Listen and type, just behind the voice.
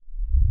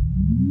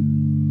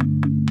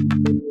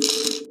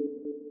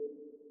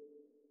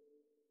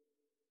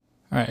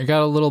All right, I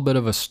got a little bit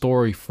of a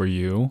story for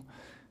you.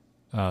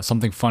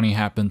 Something funny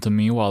happened to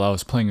me while I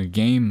was playing a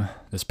game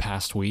this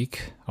past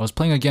week. I was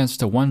playing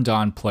against a one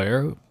Don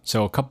player,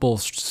 so a couple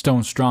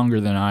stones stronger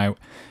than I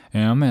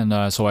am,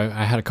 and so I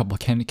had a couple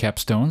of handicap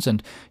stones,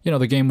 and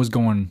the game was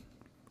going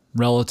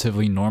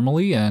relatively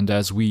normally. And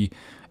as we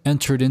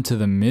entered into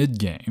the mid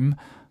game,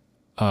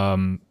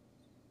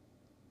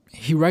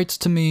 he writes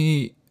to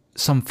me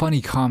some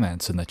funny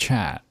comments in the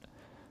chat.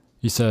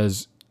 He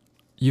says,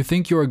 "You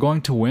think you are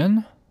going to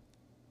win?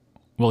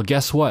 Well,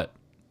 guess what?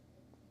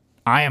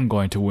 I am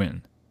going to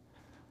win."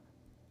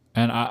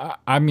 And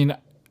I mean,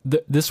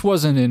 this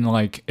wasn't in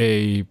like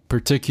a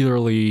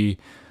particularly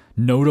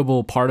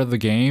notable part of the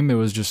game. It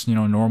was just,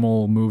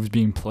 normal moves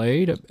being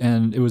played,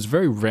 and it was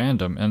very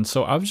random. And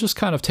so I was just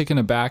kind of taken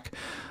aback.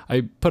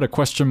 I put a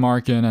question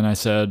mark in and I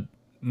said,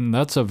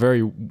 that's a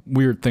very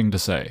weird thing to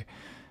say.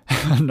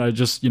 And I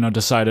just,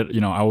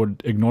 decided, I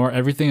would ignore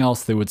everything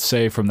else they would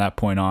say from that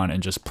point on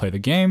and just play the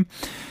game.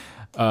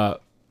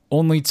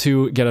 Only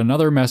to get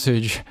another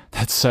message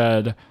that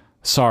said,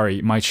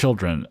 "Sorry, my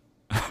children."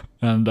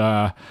 And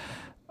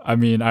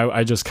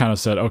I just kind of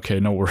said, okay,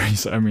 no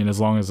worries. I mean,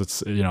 as long as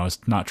it's, it's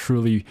not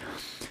truly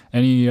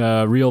any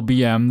real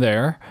BM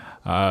there,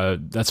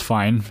 that's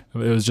fine.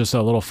 It was just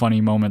a little funny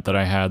moment that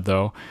I had,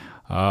 though,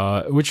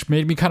 which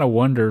made me kind of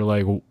wonder,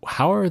 like,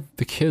 how are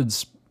the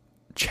kids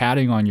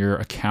chatting on your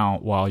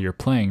account while you're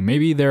playing?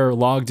 Maybe they're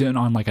logged in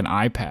on like an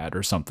iPad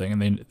or something,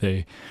 and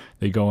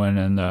they go in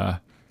and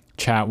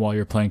chat while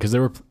you're playing, because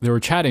they were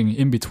chatting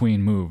in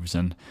between moves.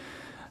 And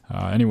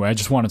anyway, I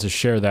just wanted to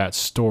share that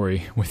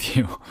story with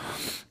you.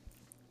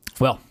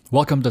 Well,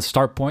 welcome to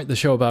Start Point, the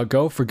show about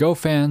Go for Go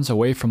fans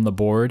away from the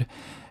board.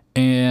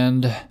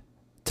 And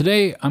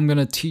today I'm going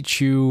to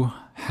teach you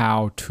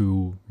how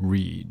to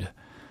read.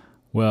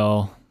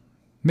 Well,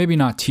 maybe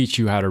not teach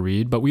you how to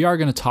read, but we are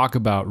going to talk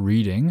about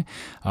reading.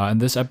 And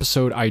this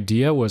episode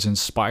idea was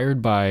inspired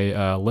by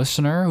a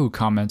listener who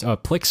commented,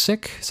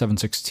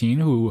 Plixik716,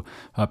 who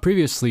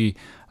previously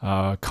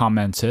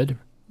commented,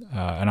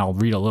 and I'll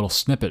read a little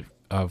snippet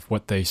of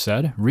what they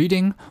said.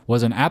 "Reading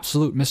was an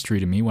absolute mystery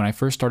to me when I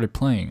first started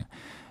playing.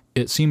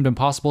 It seemed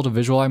impossible to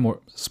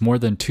visualize more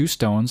than two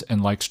stones,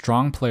 and like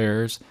strong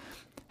players,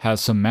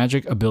 has some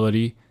magic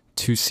ability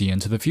to see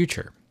into the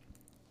future.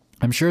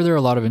 I'm sure there are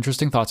a lot of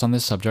interesting thoughts on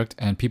this subject,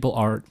 and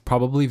people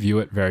probably view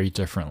it very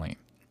differently."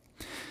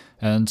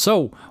 And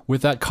so,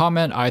 with that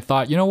comment, I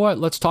thought, you know what,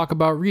 let's talk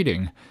about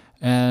reading.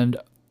 And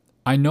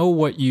I know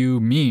what you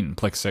mean,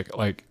 Plixik.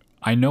 Like,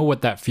 I know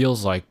what that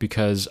feels like,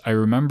 because I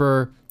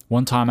remember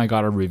one time I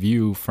got a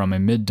review from a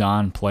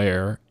mid-Don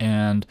player,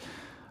 and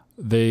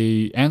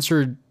they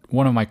answered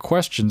one of my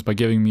questions by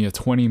giving me a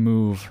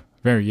 20-move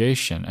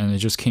variation, and it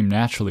just came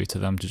naturally to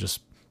them to just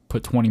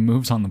put 20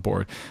 moves on the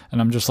board.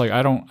 And I'm just like,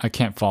 I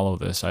can't follow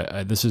this.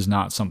 This is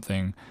not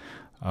something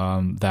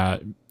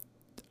that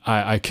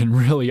I can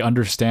really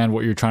understand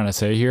what you're trying to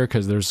say here,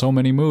 because there's so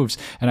many moves,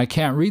 and I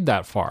can't read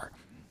that far.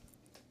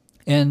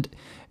 And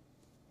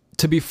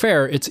to be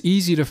fair, it's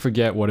easy to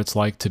forget what it's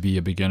like to be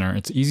a beginner.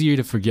 It's easier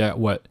to forget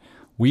what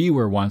we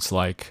were once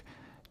like,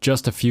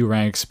 just a few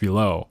ranks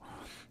below.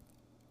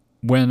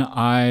 When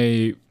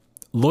I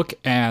look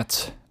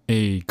at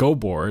a Go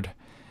board,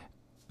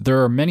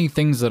 there are many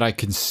things that I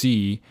can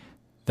see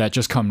that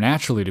just come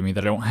naturally to me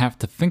that I don't have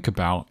to think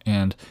about,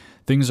 and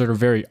things that are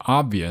very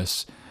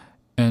obvious,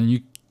 and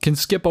you can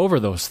skip over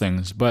those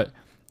things. But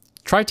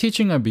try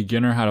teaching a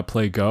beginner how to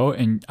play Go,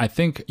 and I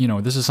think,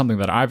 this is something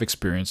that I've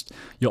experienced.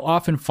 You'll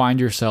often find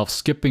yourself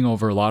skipping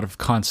over a lot of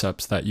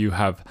concepts that you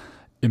have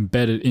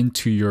embedded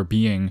into your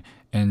being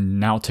and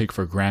now take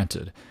for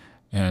granted.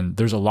 And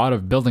there's a lot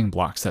of building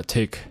blocks that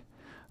take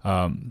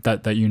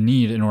that you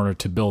need in order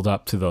to build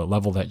up to the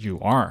level that you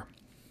are.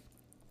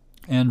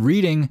 And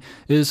reading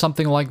is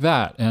something like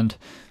that. And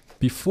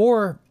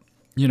before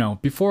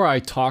I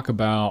talk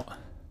about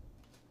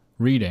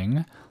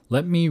reading,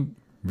 let me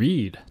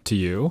read to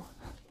you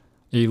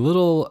a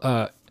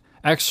little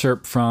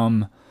excerpt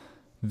from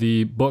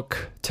the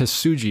book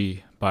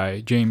Tessuji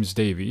by James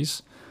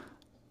Davies.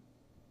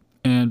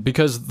 And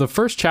because the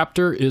first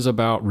chapter is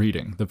about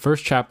reading. The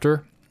first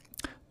chapter,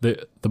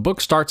 the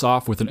book starts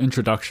off with an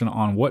introduction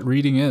on what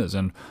reading is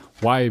and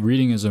why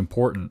reading is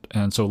important.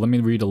 And so let me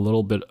read a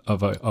little bit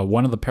of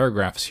one of the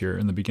paragraphs here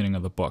in the beginning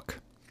of the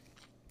book.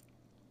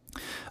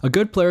 "A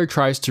good player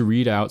tries to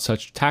read out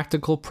such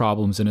tactical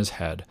problems in his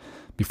head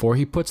before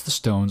he puts the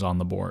stones on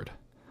the board.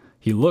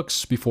 He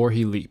looks before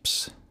he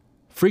leaps.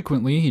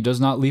 Frequently, he does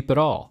not leap at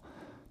all.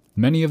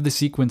 Many of the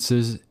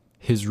sequences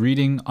his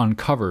reading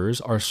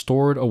uncovers are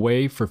stored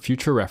away for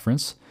future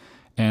reference,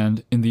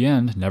 and, in the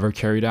end, never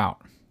carried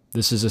out.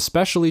 This is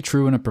especially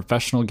true in a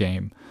professional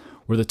game,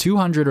 where the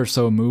 200 or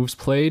so moves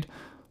played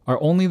are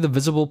only the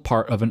visible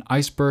part of an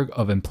iceberg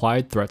of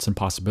implied threats and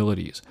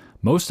possibilities,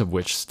 most of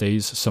which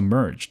stays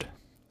submerged.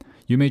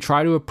 You may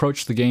try to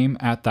approach the game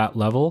at that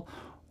level,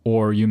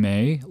 or you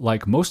may,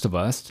 like most of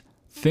us,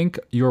 think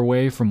your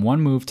way from one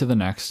move to the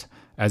next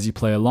as you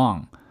play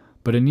along.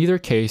 But in either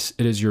case,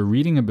 it is your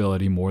reading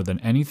ability more than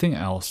anything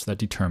else that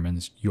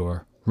determines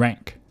your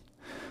rank."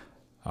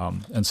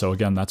 And so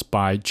again, that's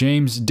by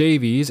James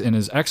Davies in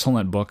his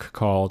excellent book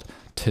called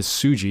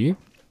Tsuji.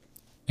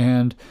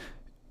 And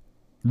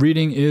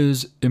reading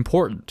is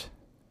important.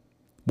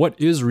 What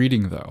is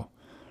reading, though?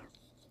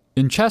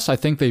 In chess, I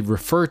think they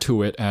refer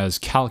to it as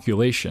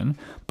calculation,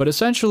 but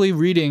essentially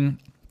reading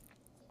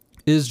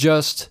is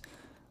just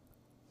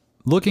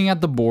looking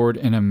at the board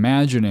and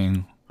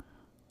imagining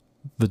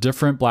the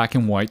different black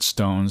and white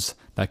stones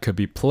that could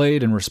be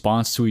played in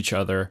response to each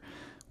other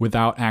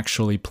without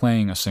actually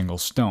playing a single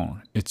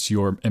stone. It's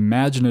your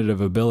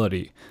imaginative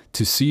ability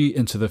to see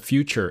into the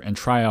future and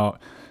try out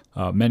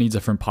many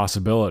different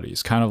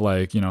possibilities. Kind of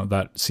like, you know,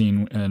 that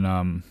scene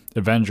in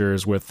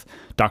Avengers with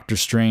Doctor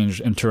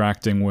Strange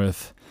interacting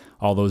with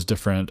all those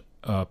different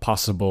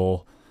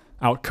possible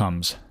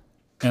outcomes.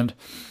 And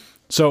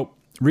so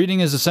reading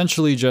is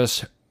essentially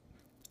just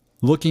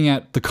looking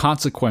at the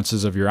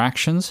consequences of your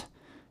actions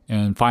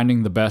and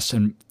finding the best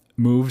and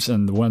moves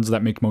and the ones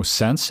that make most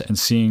sense and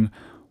seeing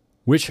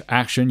which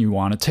action you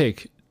want to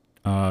take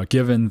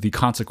given the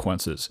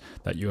consequences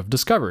that you have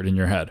discovered in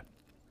your head.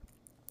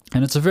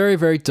 And it's a very,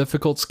 very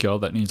difficult skill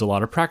that needs a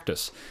lot of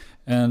practice.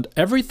 And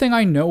everything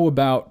I know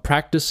about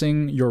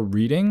practicing your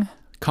reading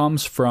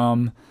comes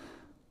from,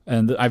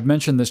 and I've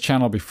mentioned this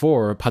channel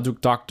before, Baduk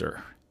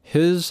Doctor.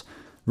 His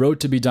Road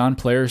to Bidan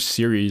Players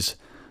series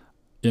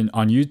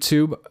on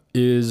YouTube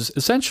is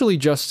essentially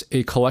just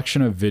a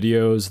collection of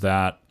videos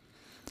that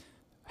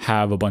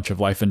have a bunch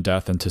of life and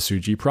death and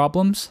Tsuji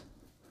problems.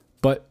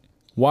 But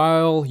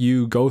while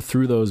you go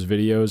through those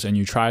videos and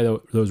you try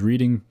those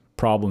reading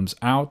problems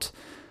out,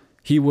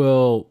 he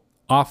will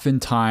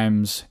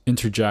oftentimes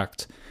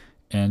interject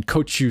and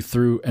coach you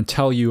through and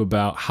tell you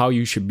about how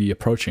you should be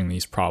approaching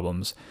these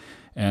problems.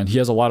 And he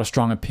has a lot of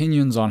strong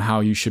opinions on how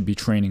you should be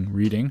training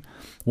reading.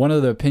 One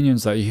of the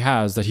opinions that he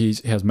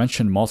has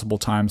mentioned multiple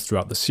times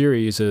throughout the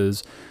series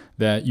is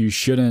that you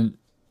shouldn't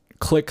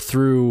click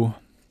through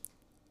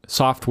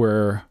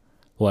software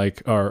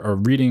like or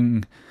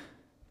reading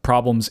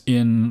problems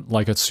in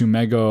like a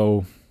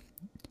Sumego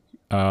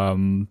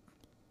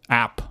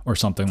app or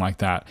something like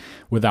that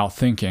without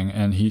thinking.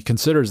 And he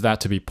considers that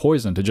to be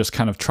poison, to just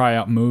kind of try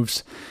out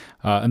moves.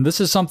 And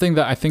this is something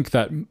that I think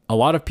that a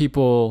lot of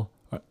people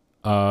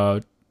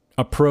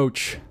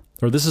approach,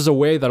 or this is a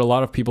way that a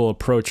lot of people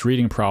approach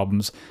reading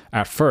problems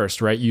at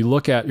first, right? You're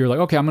like,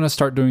 okay, I'm going to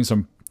start doing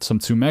some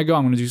Sumego.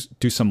 I'm going to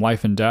do some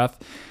life and death.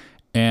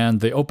 And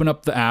they open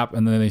up the app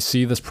and then they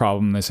see this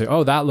problem and they say,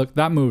 oh,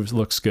 that move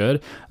looks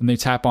good. And they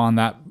tap on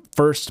that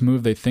first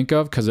move they think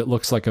of because it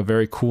looks like a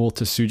very cool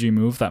Tsuji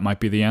move. That might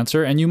be the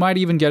answer. And you might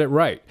even get it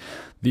right.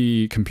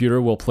 The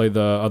computer will play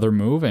the other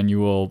move and you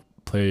will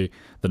play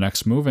the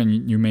next move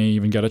and you may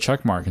even get a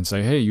check mark and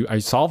say, hey, I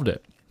solved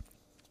it.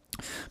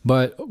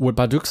 But what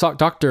Baduk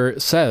Doctor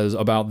says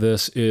about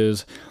this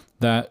is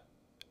that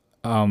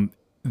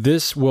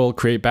this will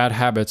create bad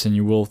habits and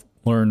you will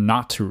learn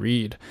not to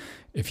read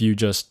if you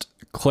just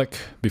click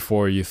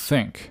before you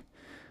think.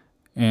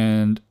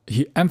 And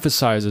he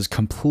emphasizes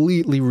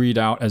completely read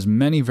out as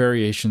many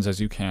variations as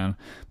you can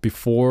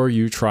before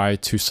you try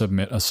to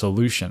submit a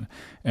solution.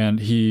 And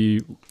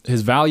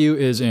his value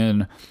is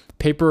in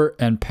paper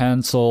and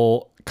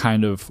pencil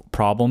kind of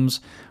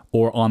problems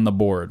or on the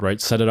board,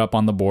 right? Set it up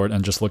on the board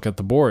and just look at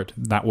the board.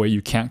 That way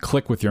you can't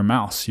click with your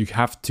mouse. You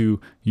have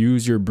to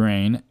use your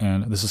brain.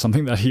 And this is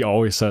something that he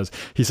always says.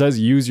 He says,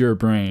 use your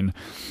brain.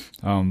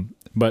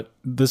 But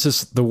this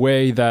is the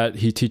way that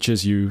he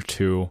teaches you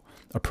to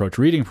approach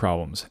reading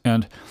problems.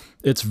 And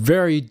it's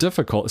very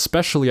difficult,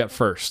 especially at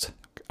first.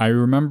 I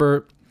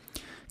remember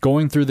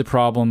going through the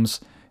problems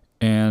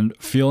and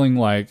feeling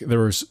like they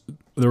were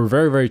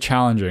very, very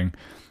challenging.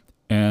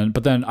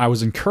 But then I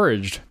was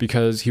encouraged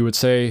because he would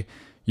say,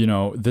 you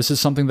know, this is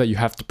something that you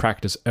have to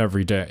practice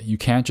every day. You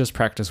can't just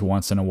practice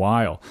once in a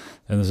while.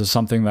 And this is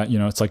something that, you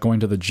know, it's like going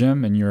to the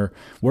gym and you're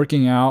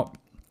working out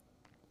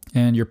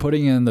and you're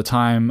putting in the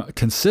time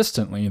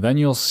consistently. Then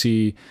you'll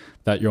see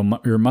that your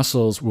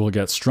muscles will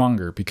get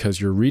stronger because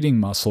your reading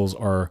muscles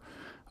are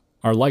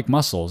like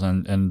muscles.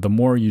 And the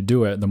more you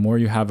do it, the more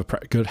you have a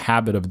good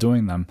habit of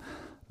doing them,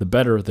 the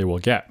better they will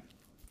get.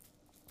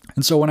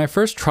 And so when I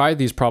first tried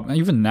these problems,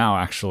 even now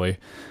actually,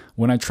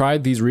 when I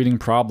tried these reading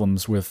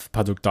problems with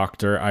Baduk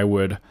Doctor, I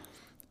would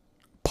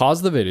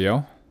pause the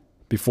video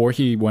before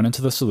he went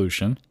into the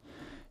solution,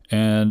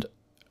 and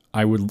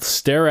I would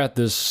stare at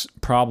this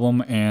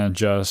problem and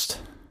just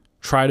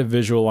try to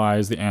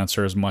visualize the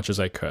answer as much as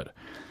I could.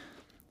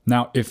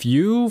 Now, if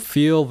you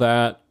feel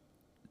that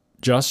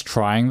just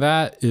trying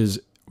that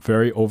is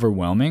very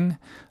overwhelming,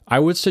 I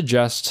would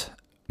suggest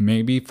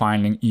maybe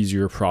finding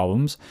easier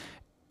problems.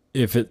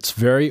 If it's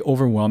very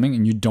overwhelming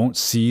and you don't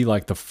see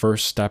like the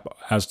first step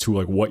as to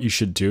like what you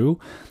should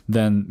do,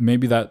 then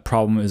maybe that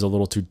problem is a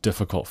little too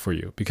difficult for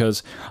you.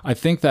 Because I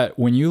think that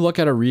when you look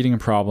at a reading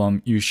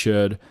problem, you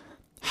should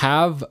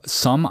have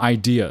some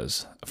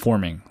ideas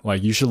forming.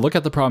 Like you should look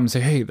at the problem and say,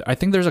 hey, I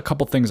think there's a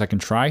couple things I can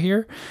try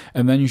here,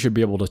 and then you should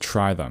be able to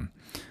try them.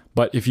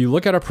 But if you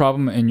look at a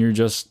problem and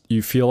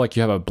you feel like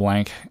you have a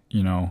blank,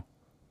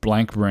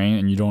 blank brain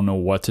and you don't know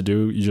what to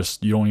do, you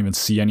don't even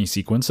see any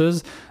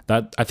sequences,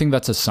 that I think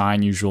that's a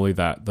sign usually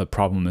that the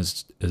problem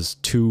is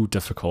too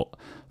difficult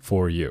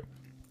for you.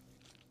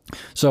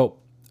 So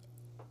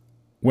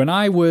when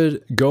I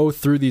would go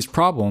through these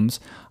problems,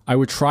 I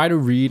would try to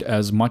read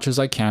as much as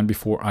I can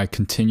before I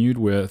continued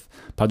with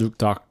Badiou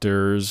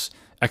Doctor's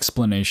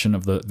explanation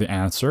of the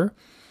answer.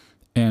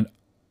 And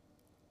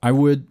I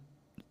would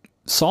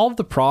solve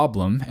the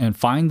problem and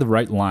find the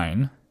right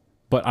line,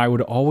 but I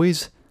would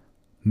almost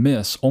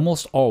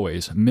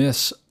always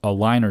miss a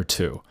line or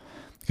two.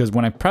 Because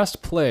when I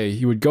pressed play,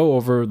 he would go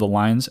over the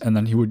lines and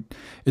then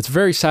it's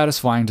very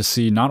satisfying to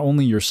see not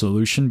only your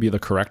solution be the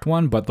correct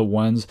one, but the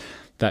ones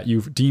that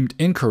you've deemed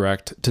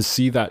incorrect, to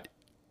see that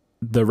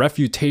the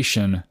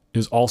refutation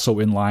is also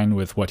in line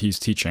with what he's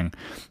teaching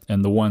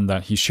and the one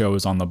that he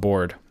shows on the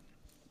board.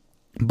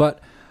 But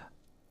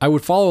I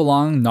would follow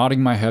along,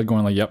 nodding my head,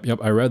 going like, yep,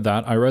 I read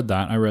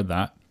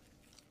that.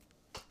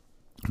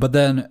 But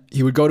then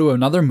he would go to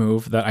another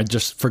move that I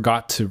just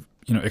forgot to,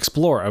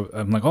 explore.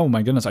 I'm like, oh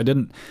my goodness, I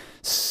didn't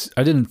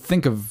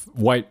think of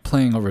white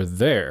playing over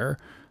there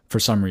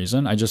for some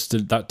reason.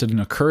 That didn't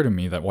occur to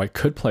me that white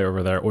could play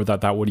over there, or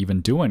that would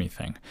even do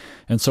anything.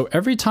 And so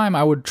every time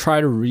I would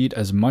try to read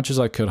as much as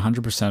I could,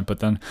 100%, but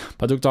then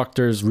Badiou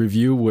Doctor's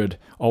review would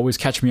always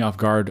catch me off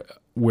guard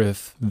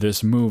with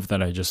this move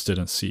that I just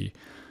didn't see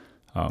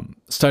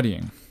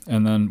studying.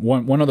 And then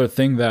one other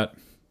thing that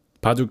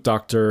Badiou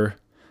Doctor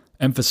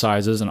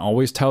emphasizes and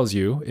always tells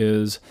you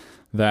is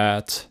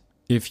that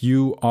if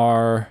you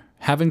are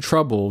having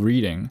trouble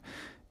reading,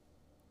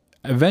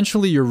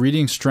 eventually your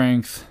reading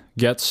strength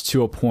gets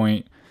to a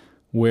point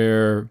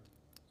where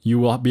you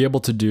will be able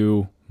to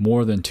do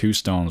more than 2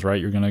 stones, right?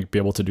 You're going to be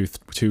able to do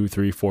 2,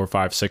 3, 4,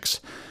 5,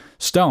 6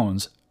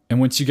 stones. And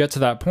once you get to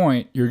that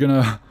point, you're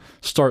going to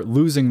start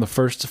losing the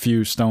first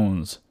few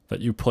stones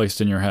that you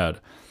placed in your head.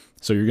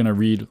 So you're going to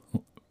read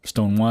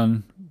stone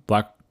 1,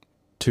 black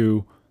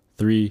 2,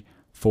 3,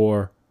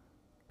 4,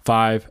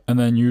 5, and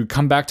then you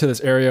come back to this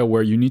area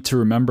where you need to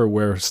remember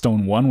where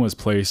stone 1 was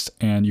placed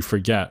and you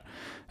forget.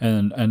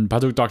 And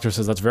Badiou Doctor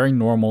says that's very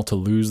normal to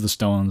lose the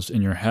stones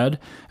in your head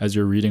as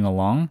you're reading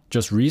along.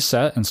 Just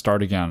reset and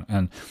start again.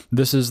 And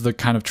this is the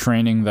kind of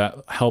training that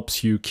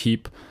helps you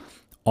keep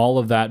all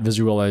of that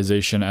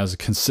visualization as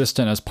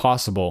consistent as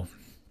possible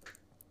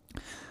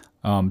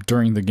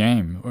during the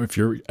game. Or if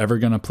you're ever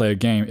going to play a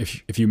game,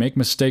 if you make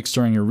mistakes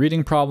during your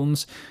reading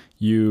problems,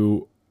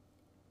 you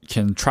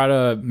can try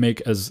to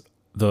make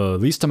the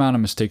least amount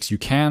of mistakes you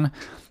can,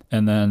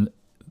 and then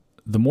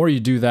the more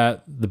you do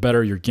that, the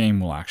better your game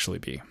will actually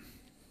be.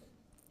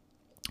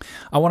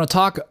 I want to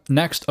talk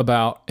next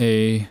about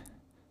a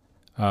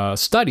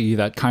study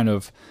that kind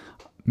of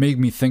made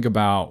me think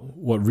about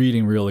what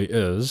reading really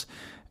is.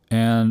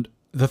 And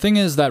the thing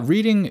is that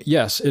reading,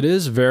 yes, it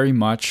is very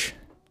much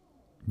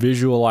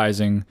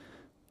visualizing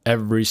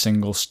every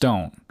single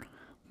stone.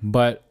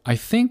 But I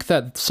think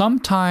that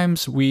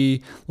sometimes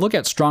we look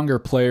at stronger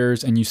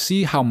players and you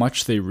see how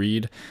much they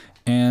read,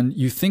 and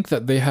you think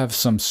that they have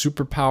some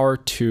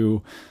superpower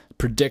to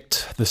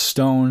predict the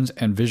stones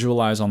and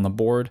visualize on the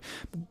board.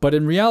 But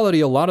in reality,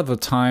 a lot of the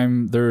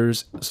time,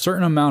 there's a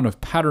certain amount of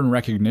pattern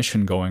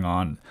recognition going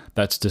on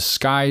that's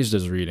disguised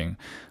as reading.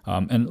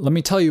 And let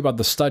me tell you about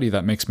the study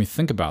that makes me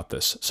think about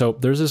this. So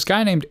there's this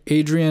guy named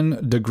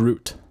Adrian de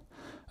Groot.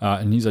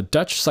 And he's a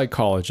Dutch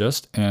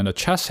psychologist and a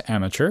chess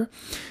amateur.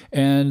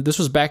 And this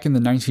was back in the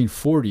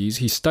 1940s.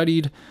 He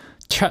studied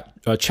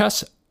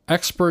chess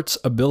experts'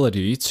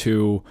 ability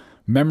to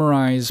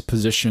memorize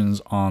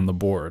positions on the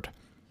board.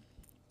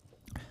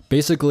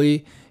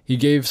 Basically, he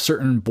gave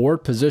certain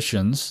board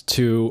positions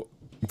to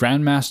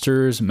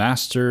grandmasters,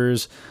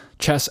 masters,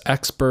 chess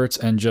experts,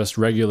 and just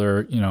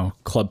regular,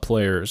 club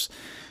players,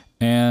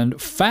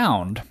 and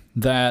found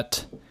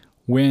that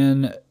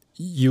when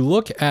you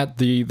look at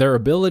their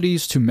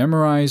abilities to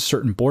memorize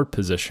certain board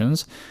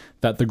positions,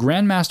 that the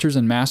grandmasters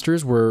and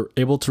masters were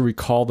able to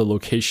recall the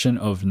location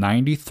of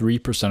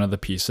 93% of the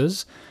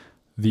pieces.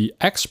 The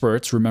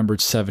experts remembered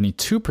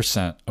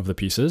 72% of the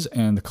pieces,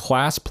 and the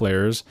class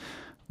players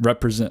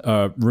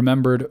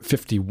remembered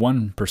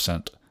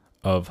 51%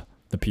 of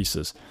the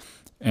pieces.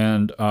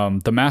 And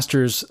the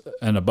masters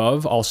and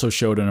above also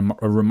showed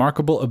a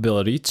remarkable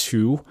ability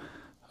to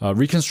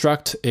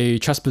reconstruct a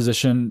chess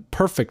position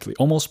perfectly,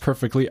 almost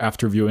perfectly,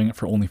 after viewing it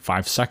for only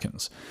 5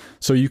 seconds.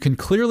 So you can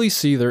clearly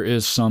see there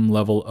is some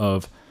level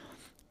of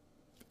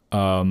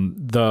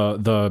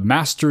the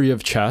mastery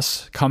of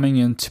chess coming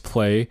into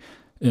play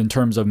in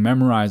terms of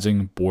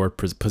memorizing board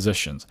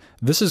positions.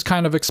 This is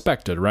kind of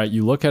expected, right?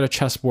 You look at a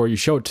chessboard, you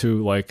show it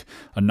to like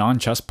a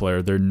non-chess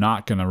player, they're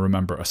not going to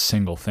remember a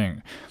single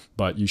thing.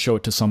 But you show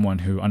it to someone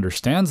who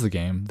understands the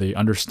game, they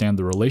understand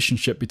the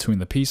relationship between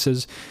the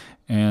pieces,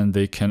 and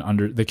they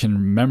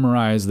can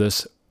memorize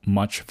this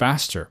much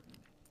faster.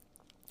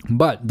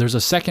 But there's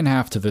a second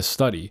half to this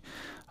study.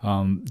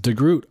 De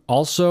Groot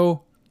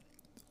also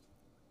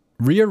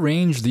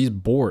rearranged these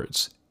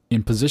boards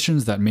in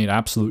positions that made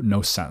absolute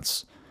no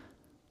sense.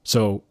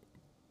 So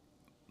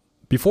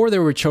Before they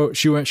were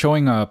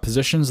showing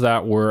positions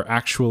that were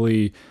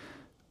actually,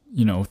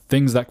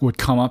 things that would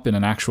come up in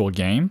an actual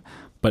game.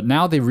 But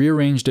now they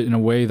rearranged it in a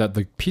way that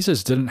the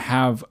pieces didn't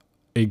have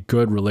a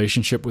good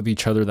relationship with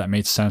each other that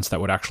made sense, that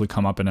would actually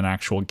come up in an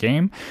actual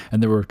game.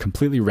 And they were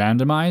completely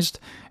randomized.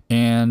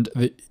 And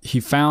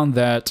he found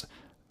that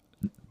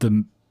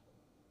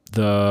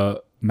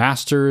the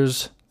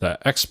masters, the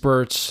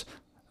experts,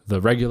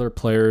 the regular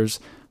players,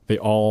 they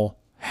all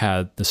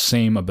had the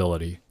same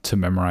ability to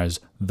memorize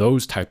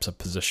those types of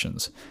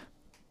positions.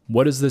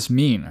 What does this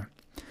mean?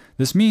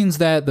 This means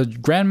that the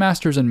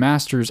grandmasters and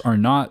masters are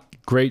not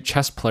great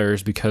chess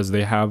players because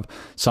they have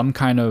some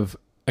kind of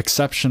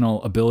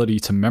exceptional ability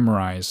to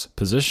memorize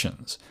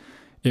positions.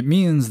 It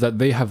means that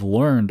they have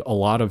learned a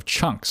lot of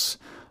chunks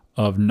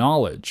of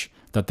knowledge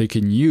that they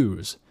can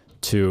use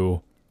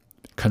to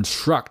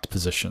construct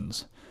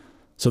positions.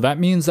 So that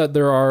means that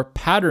there are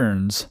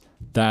patterns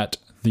that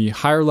the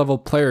higher level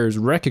players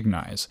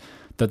recognize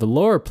that the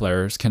lower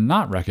players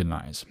cannot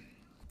recognize.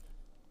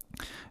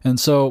 And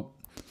so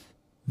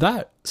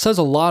that says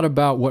a lot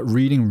about what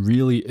reading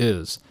really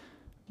is.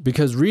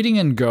 Because reading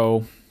in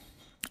Go,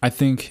 I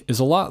think, is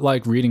a lot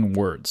like reading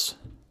words.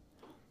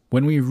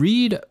 When we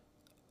read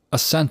a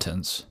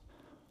sentence,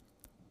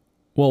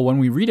 when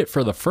we read it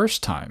for the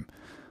first time,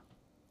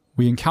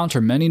 we encounter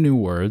many new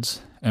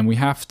words, and we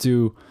have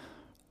to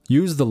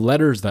use the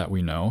letters that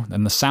we know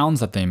and the sounds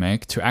that they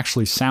make to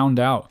actually sound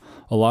out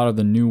a lot of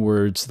the new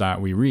words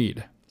that we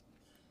read.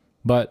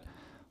 But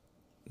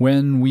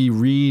when we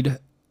read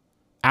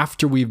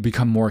after we've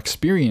become more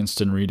experienced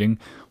in reading,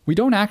 we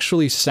don't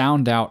actually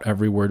sound out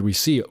every word we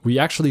see. We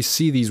actually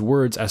see these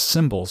words as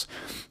symbols.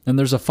 And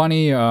there's a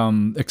funny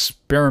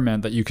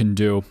experiment that you can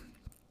do.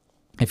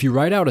 If you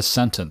write out a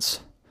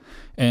sentence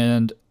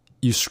and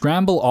you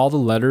scramble all the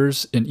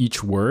letters in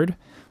each word,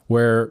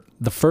 where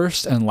the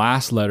first and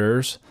last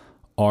letters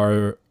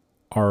are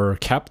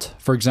kept.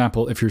 For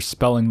example, if you're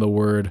spelling the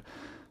word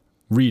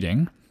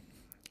reading,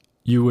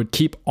 you would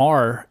keep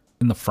R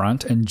in the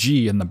front and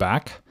G in the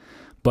back,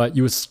 but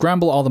you would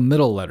scramble all the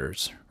middle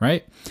letters,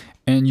 right?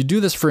 And you do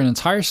this for an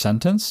entire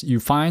sentence,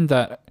 you find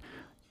that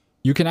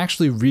you can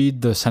actually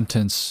read the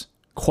sentence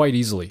quite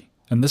easily.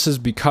 And this is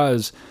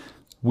because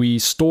we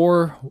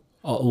store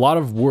a lot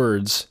of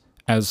words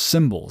as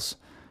symbols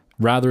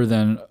rather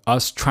than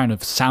us trying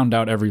to sound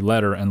out every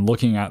letter and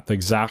looking at the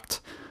exact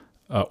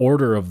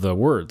order of the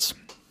words.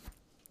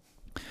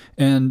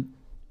 And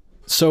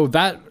so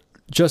that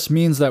just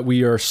means that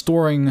we are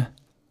storing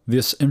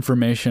this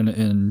information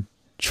in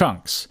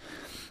chunks.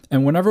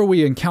 And whenever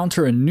we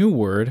encounter a new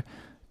word,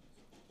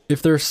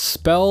 if they're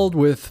spelled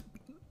with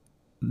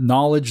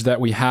knowledge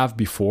that we have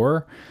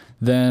before,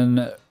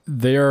 then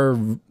they are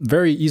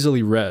very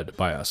easily read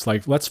by us.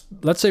 Like let's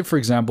say, for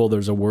example,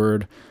 there's a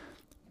word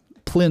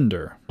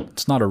plunder.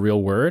 It's not a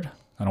real word.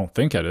 I don't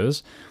think it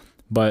is,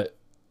 but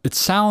it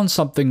sounds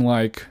something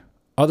like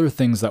other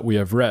things that we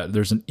have read.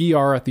 There's an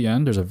ER at the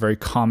end. There's a very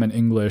common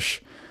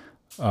English,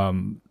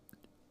 phoneme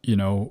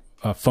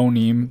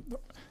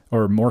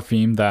or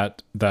morpheme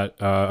that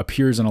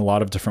appears in a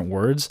lot of different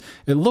words.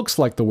 It looks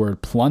like the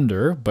word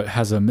plunder, but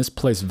has a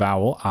misplaced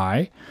vowel,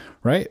 I,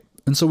 right?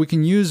 And so we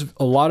can use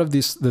a lot of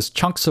this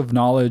chunks of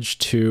knowledge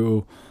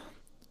to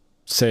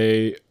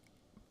say,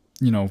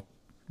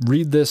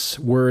 read this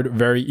word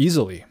very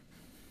easily.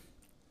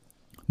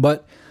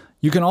 But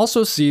you can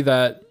also see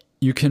that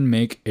you can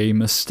make a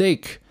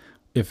mistake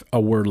if a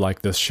word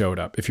like this showed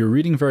up. If you're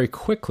reading very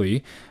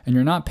quickly and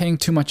you're not paying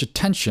too much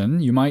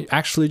attention, you might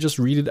actually just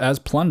read it as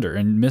plunder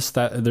and miss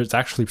that it's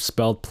actually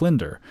spelled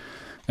plinder.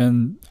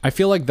 And I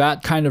feel like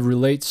that kind of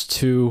relates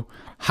to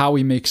how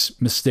we make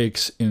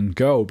mistakes in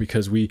Go,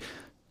 because we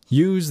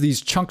use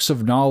these chunks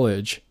of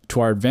knowledge to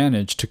our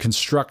advantage to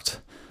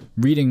construct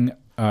reading,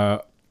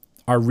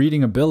 our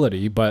reading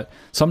ability, but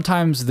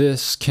sometimes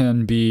this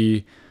can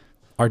be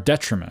our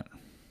detriment,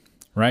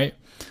 right?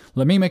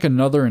 Let me make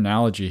another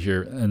analogy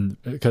here,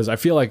 and because I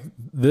feel like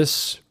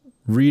this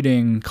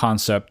reading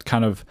concept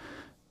kind of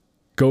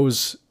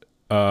goes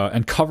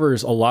and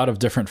covers a lot of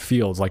different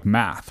fields, like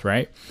math,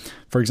 right?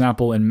 For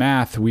example, in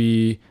math,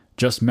 we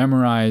just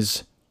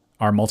memorize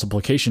our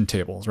multiplication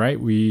tables, right?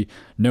 We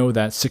know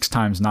that 6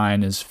 times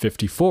 9 is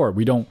 54.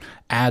 We don't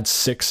add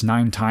 6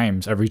 9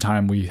 times every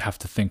time we have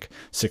to think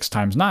 6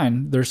 times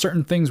 9. There are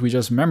certain things we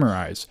just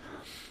memorize.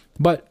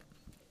 But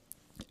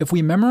if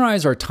we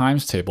memorize our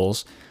times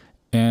tables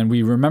and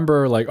we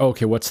remember, like,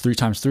 okay, what's 3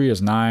 times 3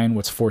 is 9,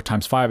 what's 4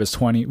 times 5 is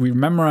 20. We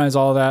memorize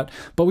all that,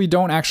 but we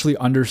don't actually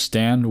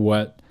understand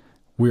what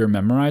we're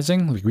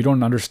memorizing. Like, we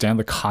don't understand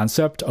the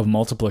concept of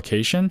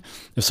multiplication.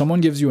 If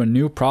someone gives you a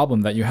new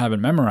problem that you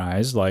haven't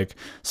memorized, like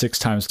 6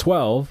 times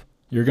 12,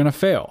 you're going to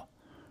fail,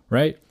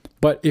 right?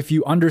 But if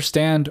you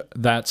understand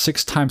that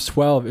 6 times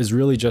 12 is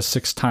really just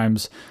 6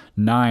 times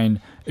 9,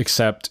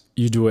 except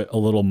you do it a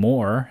little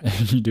more,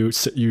 and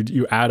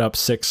you add up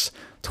 6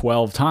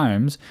 12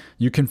 times,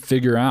 you can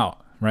figure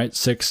out, right?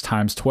 6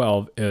 times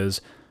 12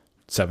 is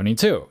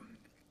 72.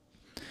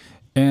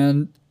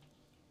 And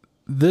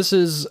this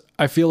is,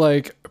 I feel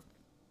like,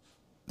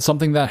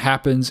 something that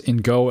happens in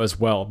Go as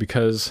well,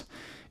 because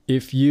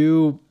if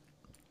you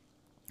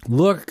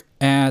look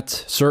at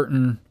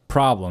certain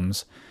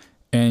problems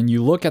and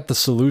you look at the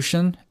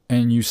solution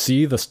and you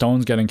see the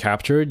stones getting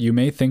captured, you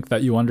may think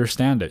that you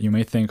understand it. You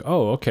may think,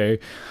 oh, okay,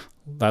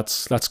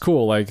 that's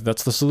cool. Like,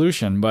 that's the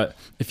solution. But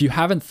if you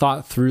haven't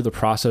thought through the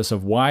process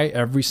of why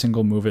every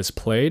single move is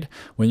played,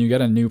 when you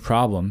get a new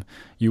problem,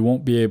 you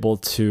won't be able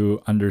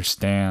to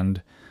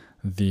understand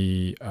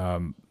the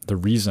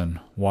reason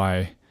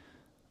why,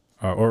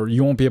 or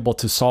you won't be able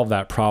to solve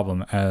that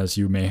problem as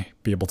you may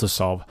be able to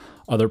solve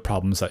other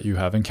problems that you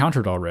have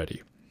encountered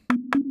already.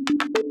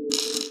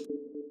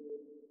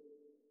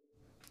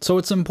 So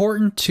it's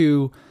important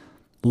to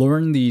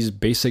learn these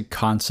basic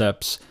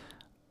concepts,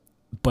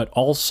 but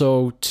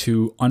also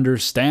to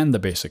understand the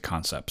basic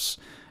concepts,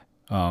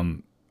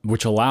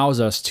 which allows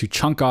us to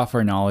chunk off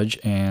our knowledge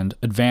and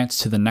advance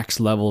to the next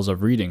levels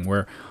of reading,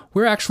 where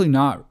we're actually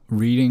not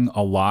reading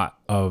a lot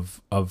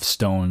of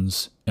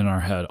stones in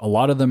our head. A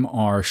lot of them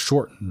are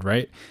shortened,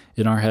 right,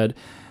 in our head.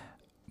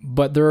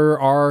 But there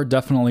are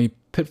definitely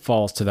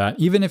pitfalls to that.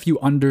 Even if you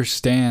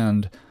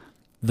understand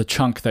the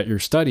chunk that you're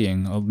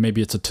studying, maybe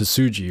it's a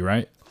Tsuji,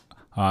 right?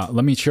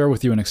 Let me share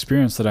with you an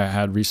experience that I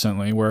had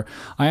recently where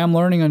I am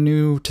learning a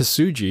new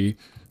Tsuji,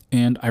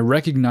 and I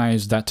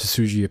recognize that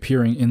Tsuji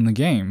appearing in the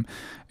game.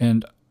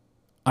 And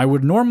I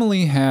would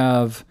normally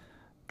have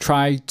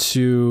tried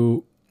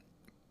to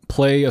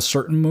play a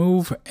certain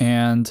move,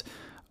 and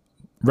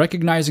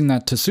recognizing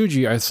that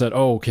Tsuji, I said,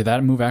 oh, okay,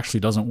 that move actually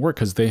doesn't work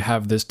because they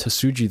have this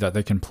Tsuji that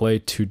they can play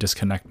to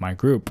disconnect my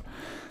group.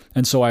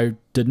 And so I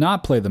did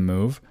not play the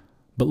move.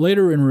 But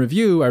later in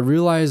review, I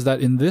realized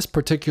that in this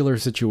particular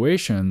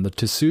situation, the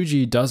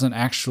Tsuji doesn't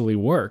actually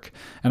work.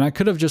 And I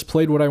could have just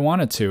played what I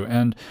wanted to.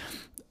 And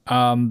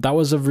that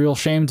was a real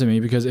shame to me,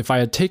 because if I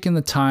had taken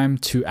the time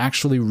to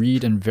actually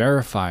read and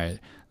verify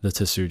the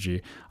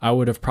Tsuji, I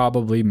would have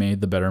probably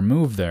made the better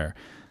move there.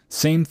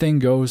 Same thing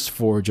goes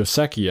for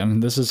Joseki.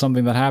 And this is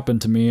something that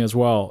happened to me as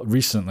well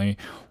recently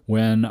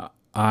when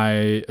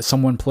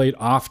someone played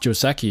off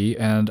Joseki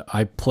and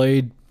I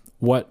played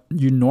what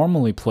you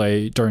normally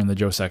play during the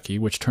Joseki,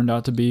 which turned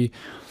out to be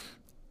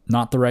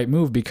not the right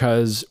move,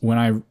 because when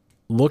I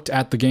looked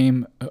at the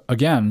game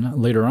again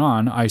later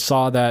on, I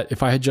saw that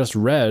if I had just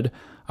read,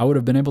 I would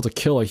have been able to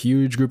kill a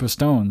huge group of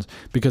stones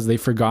because they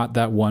forgot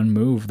that one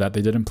move that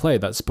they didn't play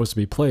that's supposed to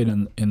be played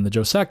in the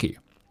Joseki.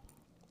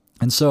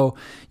 And so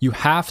you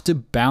have to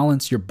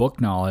balance your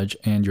book knowledge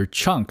and your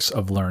chunks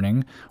of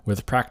learning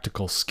with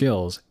practical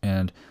skills.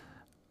 And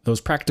those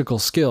practical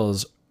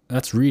skills,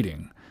 that's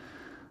reading.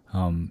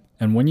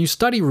 And when you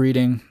study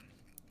reading,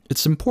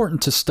 it's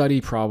important to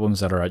study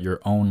problems that are at your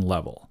own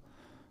level.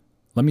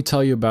 Let me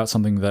tell you about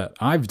something that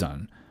I've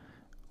done,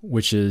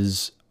 which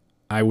is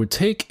I would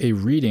take a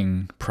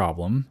reading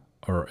problem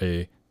or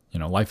a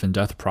life and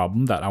death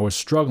problem that I was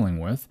struggling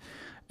with,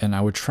 and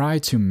I would try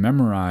to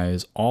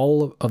memorize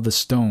all of the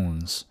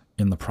stones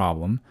in the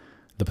problem,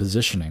 the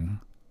positioning,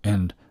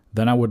 and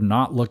then I would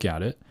not look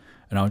at it,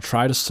 and I would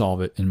try to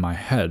solve it in my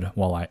head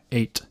while I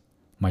ate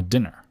my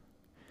dinner.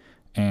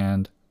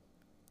 And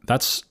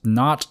that's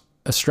not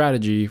a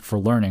strategy for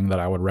learning that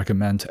I would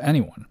recommend to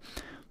anyone,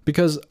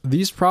 because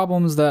these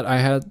problems that I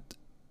had,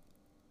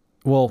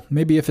 well,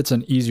 maybe if it's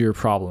an easier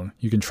problem,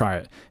 you can try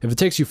it. If it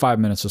takes you 5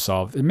 minutes to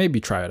solve, maybe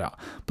try it out.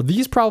 But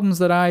these problems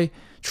that I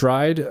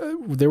tried,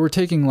 they were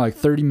taking like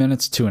 30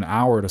 minutes to an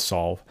hour to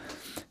solve.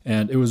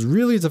 And it was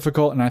really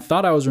difficult, and I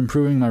thought I was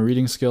improving my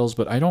reading skills,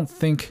 but I don't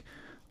think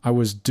I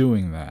was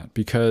doing that,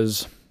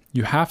 because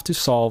you have to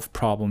solve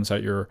problems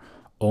at your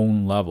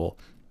own level.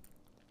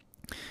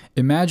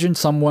 Imagine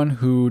someone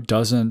who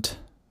doesn't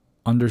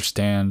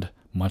understand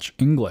much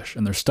English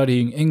and they're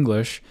studying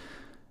English,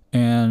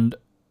 and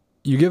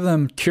you give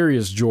them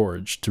Curious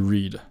George to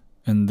read,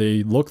 and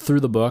they look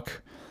through the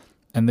book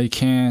and they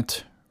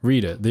can't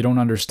read it. They don't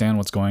understand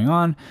what's going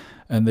on,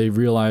 and they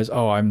realize,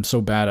 oh, I'm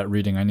so bad at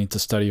reading, I need to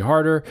study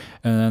harder.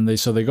 And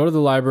then they go to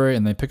the library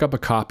and they pick up a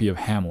copy of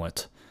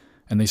Hamlet,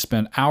 and they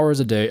spend hours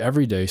a day,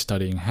 every day,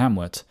 studying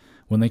Hamlet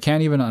when they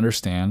can't even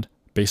understand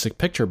basic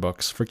picture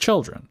books for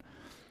children.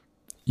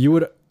 You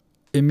would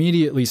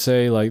immediately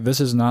say, like,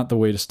 this is not the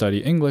way to study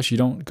English. You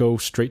don't go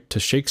straight to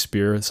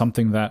Shakespeare,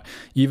 something that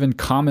even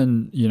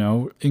common,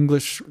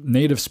 English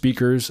native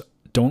speakers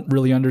don't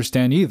really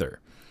understand either.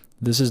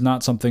 This is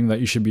not something that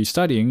you should be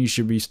studying. You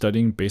should be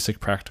studying basic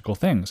practical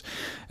things.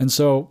 And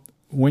so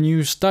when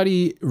you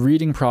study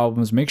reading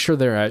problems, make sure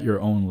they're at your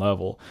own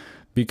level,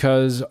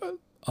 because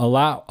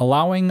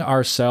allowing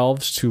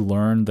ourselves to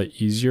learn the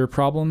easier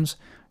problems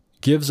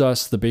gives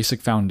us the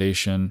basic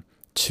foundation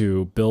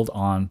to build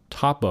on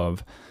top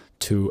of,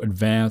 to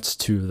advance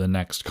to the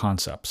next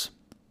concepts.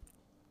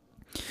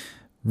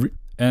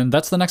 And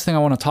that's the next thing I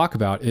want to talk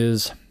about,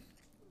 is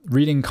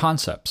reading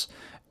concepts.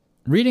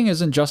 Reading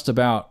isn't just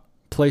about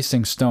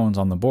placing stones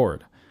on the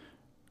board.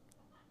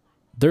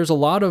 There's a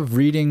lot of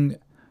reading,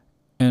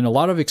 and a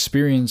lot of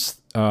experience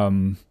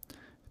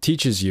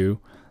teaches you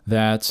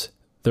that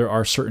there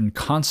are certain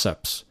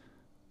concepts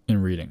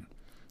in reading.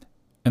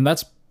 And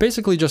that's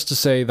basically just to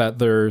say that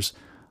there's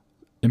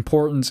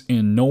importance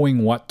in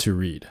knowing what to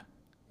read.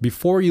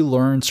 Before you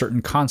learn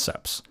certain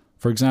concepts,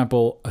 for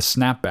example, a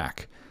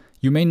snapback,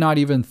 you may not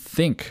even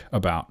think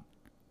about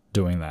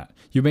doing that.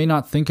 You may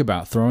not think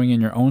about throwing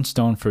in your own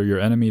stone for your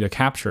enemy to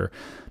capture,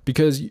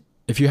 because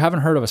if you haven't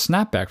heard of a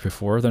snapback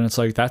before, then it's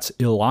like that's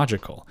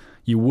illogical.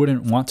 You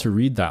wouldn't want to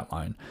read that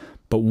line.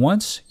 But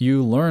once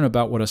you learn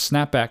about what a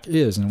snapback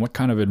is and what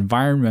kind of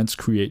environments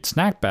create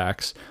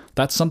snapbacks,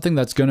 that's something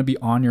that's going to be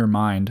on your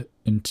mind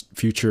in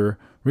future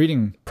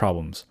reading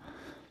problems.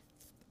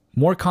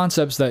 More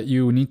concepts that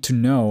you need to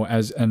know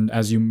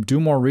as you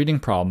do more reading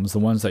problems, the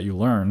ones that you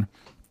learn,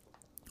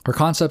 are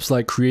concepts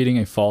like creating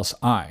a false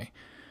eye,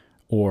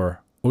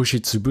 or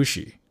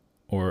oshitsubushi,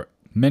 or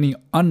many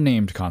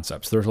unnamed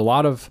concepts. There's a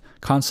lot of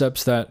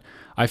concepts that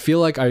I feel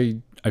like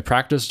I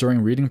practice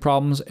during reading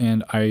problems,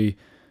 and I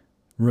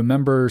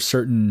remember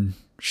certain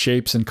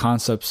shapes and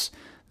concepts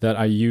that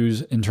I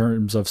use in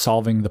terms of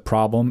solving the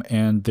problem,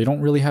 and they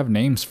don't really have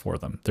names for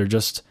them. They're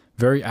just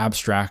very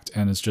abstract,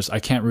 and it's just, I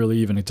can't really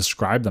even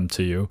describe them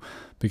to you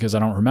because I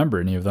don't remember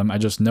any of them. I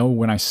just know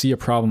when I see a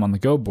problem on the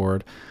Go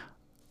board,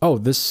 oh,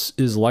 this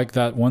is like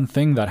that one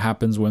thing that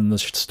happens when the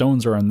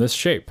stones are in this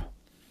shape.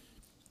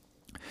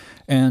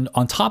 And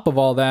on top of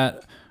all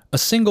that, a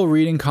single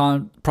reading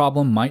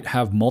problem might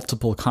have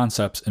multiple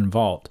concepts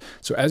involved.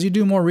 So as you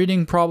do more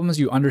reading problems,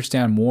 you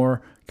understand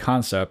more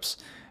concepts.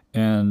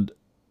 And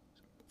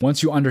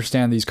once you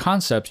understand these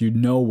concepts, you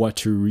know what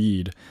to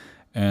read.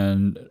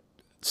 And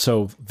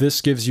so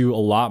this gives you a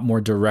lot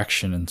more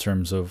direction in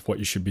terms of what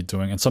you should be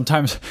doing. And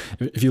sometimes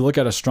if you look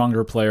at a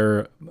stronger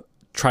player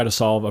try to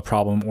solve a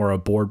problem or a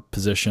board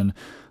position,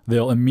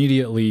 they'll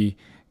immediately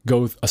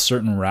go a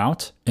certain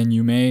route, and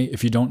you may,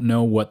 if you don't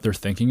know what they're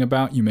thinking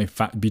about, you may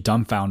be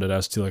dumbfounded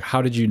as to like,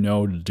 how did you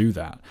know to do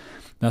that?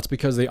 That's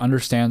because they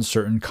understand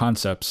certain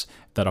concepts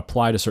that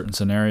apply to certain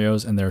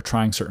scenarios, and they're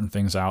trying certain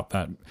things out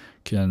that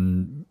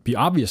can be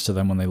obvious to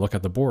them when they look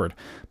at the board.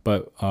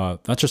 But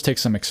that just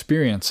takes some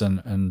experience,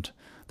 and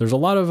there's a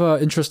lot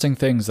of interesting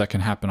things that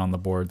can happen on the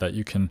board that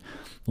you can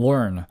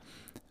learn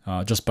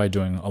just by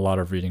doing a lot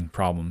of reading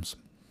problems.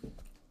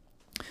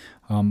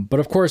 But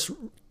of course,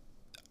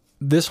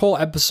 this whole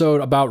episode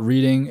about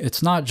reading,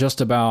 it's not just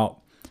about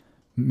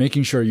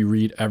making sure you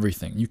read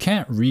everything. You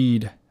can't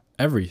read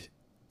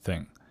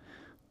everything.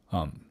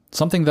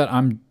 Something that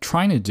I'm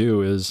trying to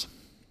do is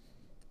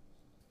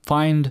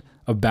find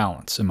a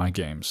balance in my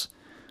games.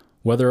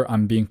 Whether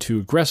I'm being too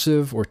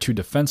aggressive or too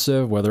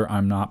defensive, whether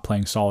I'm not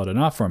playing solid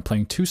enough or I'm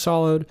playing too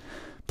solid,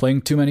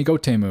 playing too many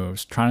gote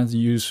moves, trying to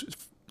use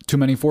too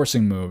many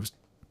forcing moves.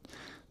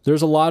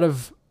 There's a lot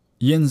of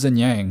yins and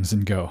yangs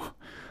in Go.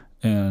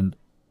 And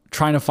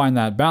trying to find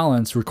that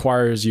balance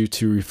requires you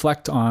to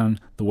reflect on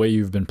the way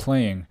you've been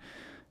playing.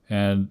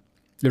 And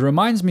it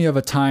reminds me of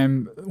a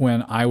time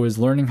when I was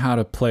learning how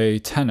to play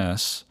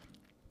tennis,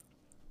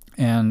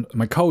 and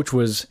my coach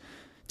was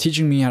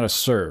teaching me how to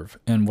serve.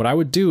 And what I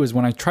would do is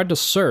when I tried to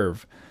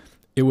serve,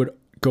 it would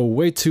go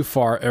way too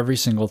far every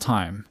single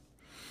time.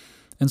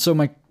 And so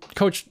my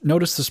coach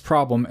noticed this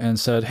problem and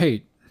said,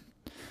 "Hey,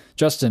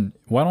 Justin,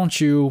 why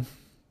don't you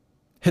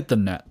hit the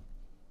net?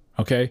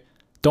 Okay?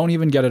 Don't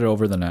even get it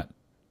over the net.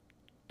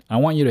 I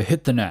want you to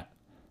hit the net."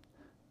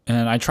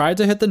 And I tried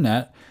to hit the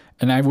net,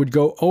 and I would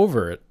go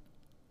over it.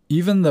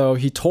 Even though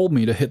he told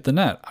me to hit the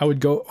net, I would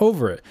go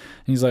over it.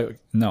 And he's like,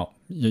 "No,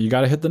 you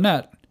got to hit the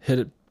net. Hit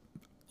it,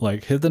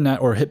 like hit the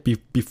net, or hit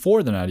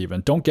before the net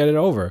even. Don't get it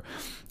over."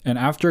 And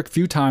after a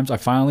few times, I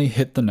finally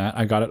hit the net.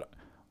 I got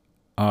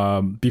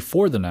it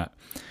before the net.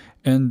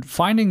 And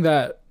finding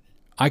that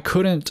I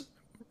couldn't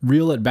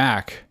reel it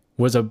back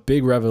was a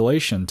big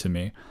revelation to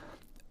me.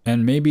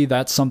 And maybe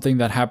that's something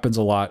that happens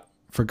a lot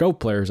for Go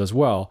players as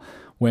well.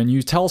 When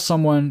you tell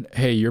someone,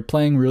 "Hey, you're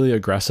playing really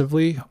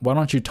aggressively, why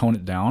don't you tone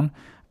it down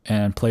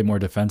and play more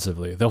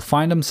defensively?" They'll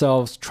find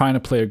themselves trying to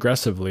play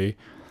aggressively.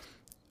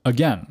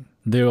 Again,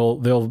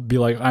 they'll be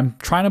like, "I'm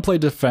trying to play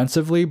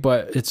defensively,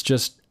 but it's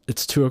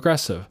too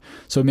aggressive."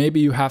 So maybe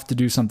you have to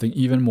do something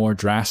even more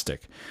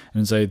drastic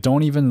and say,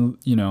 don't even,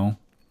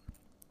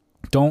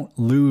 don't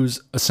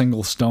lose a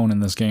single stone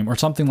in this game or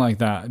something like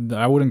that.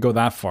 I wouldn't go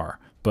that far,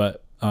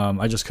 but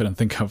I just couldn't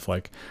think of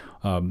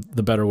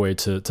the better way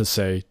to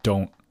say,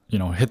 don't,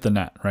 hit the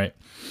net, right?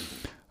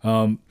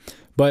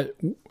 But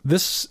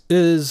this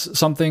is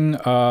something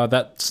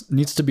that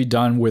needs to be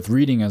done with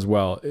reading as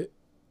well.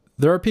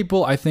 There are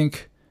people, I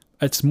think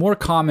it's more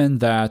common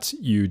that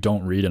you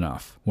don't read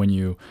enough. When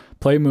you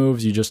play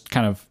moves, you just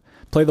kind of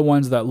play the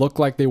ones that look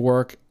like they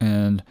work,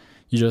 and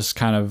you just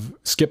kind of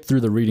skip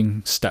through the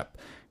reading step.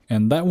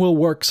 And that will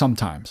work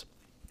sometimes.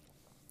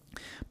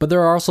 But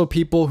there are also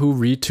people who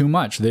read too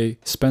much. They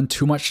spend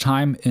too much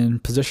time in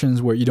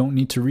positions where you don't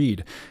need to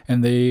read,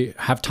 and they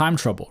have time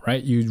trouble,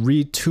 right? You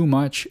read too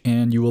much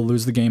and you will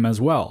lose the game as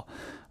well.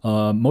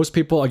 Most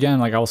people, again,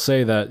 like I'll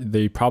say that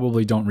they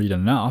probably don't read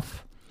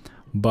enough,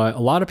 but a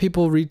lot of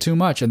people read too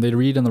much and they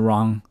read in the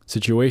wrong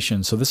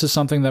situation. So this is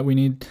something that we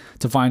need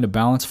to find a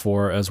balance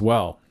for as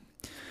well.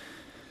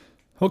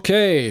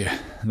 Okay,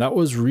 that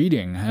was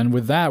reading. And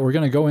with that, we're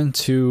going to go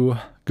into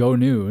Go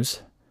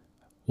News.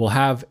 we'll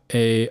have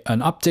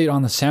an update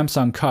on the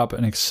Samsung Cup,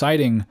 an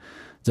exciting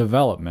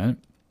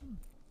development.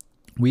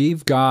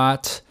 We've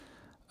got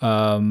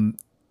the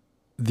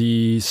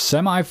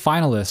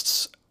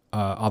semifinalists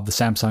of the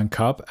Samsung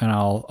Cup, and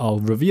I'll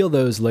reveal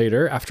those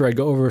later after I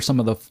go over some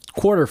of the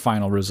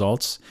quarterfinal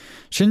results.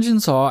 Shin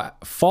Jin-seo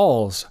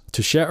falls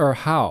to Xie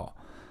Er-hao,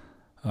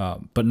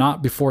 but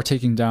not before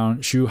taking down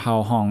Xu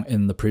Haohong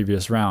in the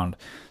previous round.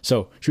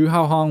 So Xu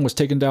Haohong was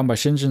taken down by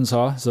Shin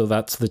Jin-seo, so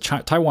that's the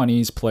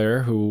Taiwanese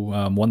player who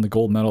won the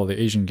gold medal of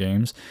the Asian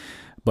Games.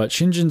 But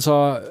Shin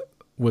Jin-seo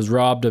was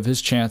robbed of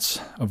his chance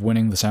of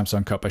winning the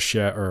Samsung Cup by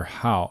Xie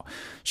Er-hao.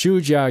 Xu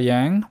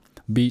Jiayang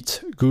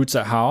beat Gu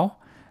Zihao,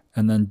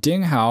 and then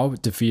Ding Hao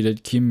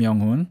defeated Kim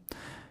Myung-hun,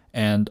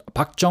 and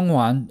Park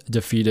Jung-hwan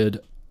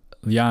defeated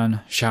Lian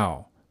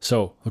Xiao.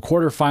 So the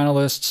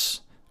semifinalists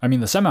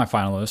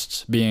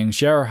being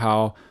Xie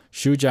Er-hao,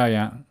 Xu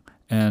Jiayang,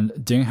 and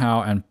Ding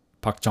Hao and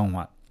Park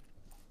Jung-hwan.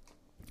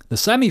 The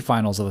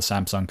semifinals of the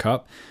Samsung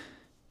Cup,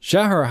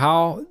 Xie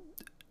Er-hao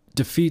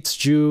defeats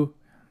Xu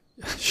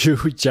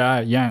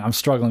Jiayang. I'm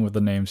struggling with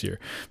the names here.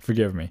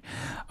 Forgive me.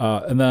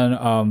 And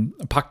then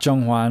Park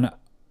Jung-hwan,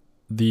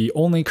 the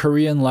only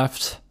Korean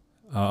left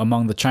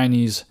among the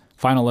Chinese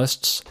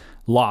finalists,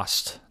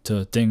 lost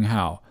to Ding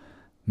Hao,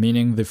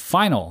 meaning the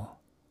final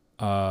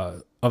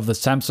of the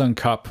Samsung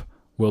Cup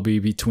will be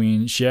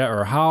between Xie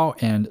Er-hao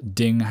and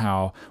Ding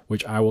Hao,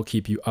 which I will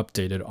keep you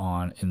updated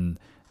on in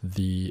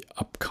the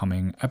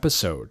upcoming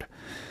episode.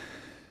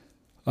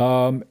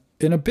 In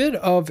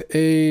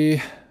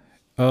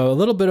a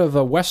little bit of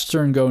a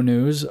Western Go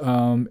news,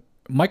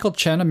 Michael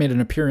Chen made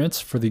an appearance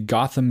for the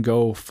Gotham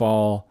Go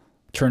Fall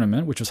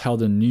tournament, which was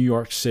held in New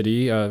York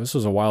City. This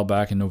was a while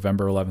back in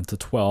November 11th to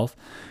 12th.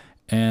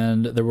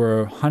 And there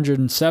were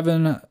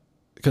 107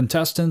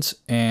 contestants,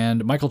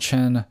 and Michael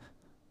Chen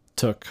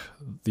took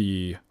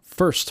the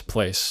first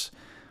place,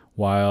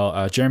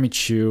 while Jeremy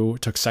Chu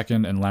took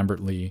second and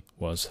Lambert Lee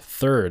was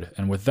third.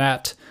 And with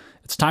that,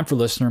 it's time for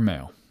listener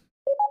mail.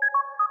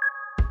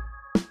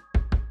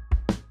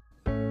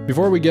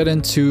 Before we get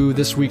into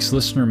this week's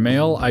listener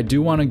mail, I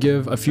do want to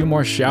give a few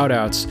more shout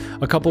outs.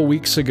 A couple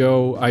weeks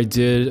ago, I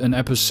did an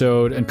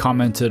episode and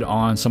commented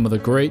on some of the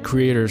great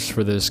creators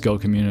for this Go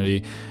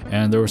community,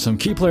 and there were some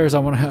key players I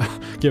want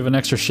to give an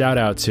extra shout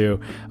out to,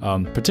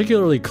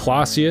 particularly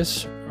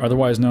Clausius,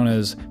 otherwise known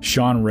as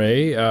Sean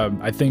Ray.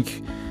 I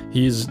think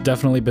he's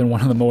definitely been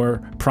one of the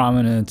more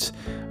prominent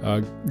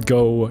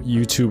Go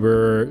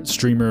YouTuber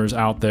streamers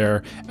out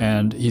there,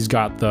 and he's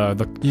got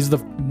he's the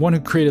one who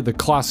created the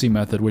Classy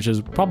method, which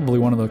is probably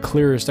one of the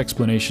clearest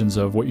explanations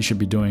of what you should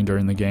be doing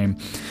during the game.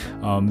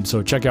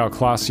 So check out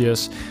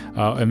Clausius,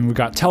 and we've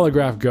got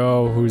Telegraph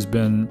Go, who's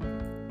been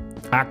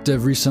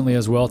active recently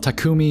as well.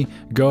 Takumi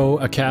Go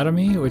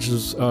Academy, which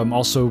has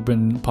also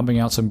been pumping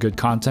out some good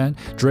content.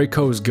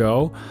 Draco's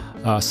Go,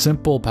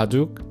 Simple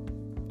Paduk,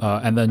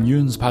 and then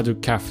Yoon's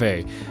Paduk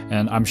Cafe.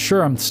 And I'm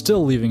sure I'm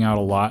still leaving out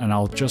a lot, and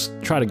I'll just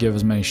try to give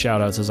as many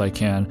shout outs as I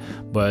can,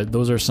 but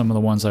those are some of the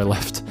ones I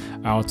left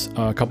out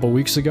a couple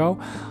weeks ago.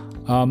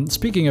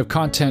 Speaking of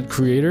content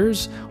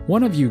creators,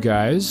 one of you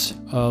guys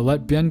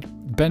let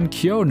Ben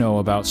Kyo know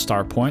about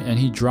Starpoint, and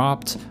he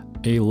dropped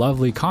a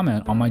lovely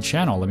comment on my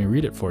channel. Let me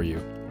read it for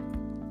you.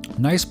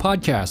 Nice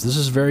podcast. This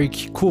is very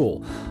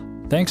cool.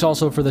 Thanks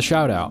also for the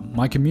shout out.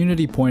 My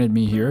community pointed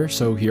me here,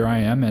 so here I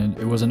am, and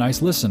it was a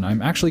nice listen.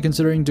 I'm actually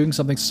considering doing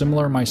something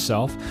similar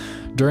myself.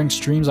 During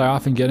streams, I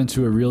often get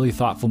into a really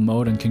thoughtful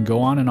mode and can go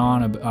on and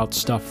on about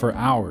stuff for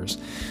hours.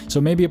 So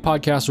maybe a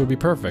podcast would be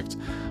perfect.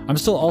 I'm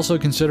still also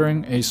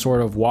considering a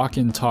sort of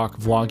walk-in talk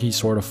vloggy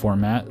sort of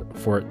format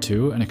for it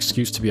too, an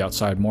excuse to be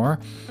outside more.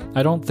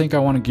 I don't think I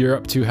want to gear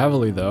up too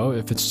heavily though.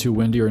 If it's too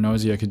windy or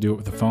noisy, I could do it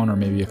with a phone or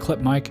maybe a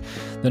clip mic.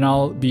 Then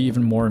I'll be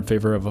even more in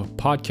favor of a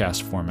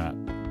podcast format.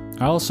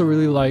 I also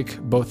really like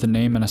both the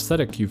name and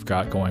aesthetic you've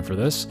got going for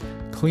this.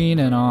 Clean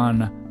and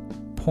on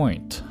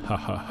point. Ha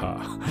ha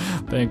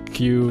ha.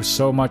 Thank you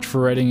so much for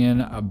writing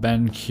in,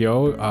 Ben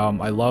Kyo.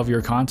 I love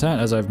your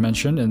content, as I've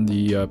mentioned in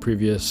the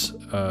previous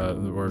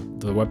or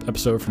the web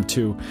episode from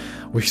 2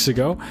 weeks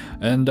ago.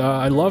 And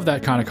I love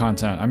that kind of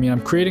content. I mean,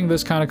 I'm creating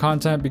this kind of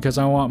content because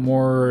I want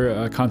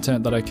more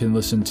content that I can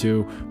listen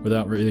to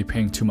without really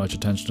paying too much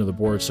attention to the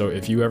board. So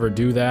if you ever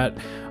do that,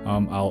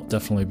 I'll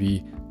definitely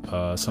be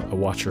a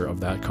watcher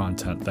of that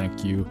content.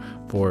 Thank you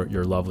for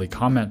your lovely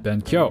comment, Ben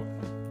Kyo.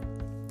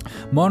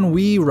 Mon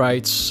Wee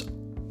writes,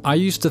 I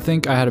used to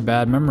think I had a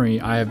bad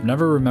memory. I have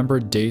never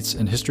remembered dates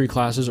in history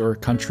classes or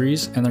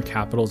countries and their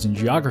capitals in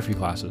geography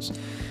classes.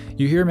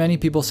 You hear many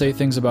people say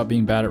things about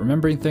being bad at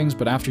remembering things,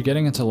 but after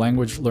getting into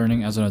language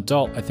learning as an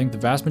adult, I think the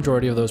vast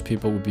majority of those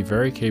people would be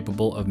very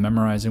capable of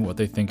memorizing what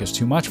they think is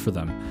too much for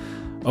them.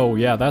 Oh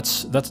yeah,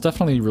 that's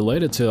definitely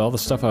related to all the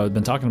stuff I've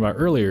been talking about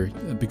earlier,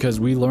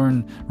 because we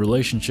learn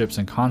relationships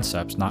and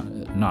concepts,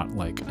 we're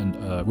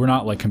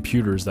not like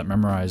computers that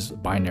memorize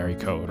binary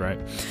code, right?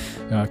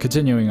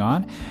 Continuing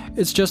on,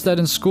 it's just that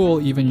in school,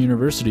 even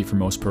university for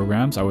most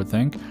programs, I would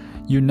think,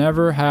 you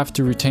never have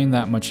to retain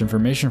that much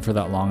information for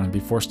that long and be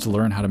forced to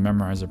learn how to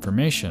memorize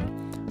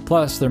information.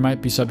 Plus, there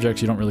might be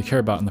subjects you don't really care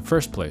about in the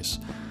first place.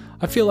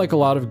 I feel like a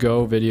lot of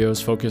Go videos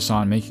focus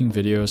on making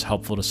videos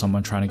helpful to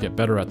someone trying to get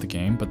better at the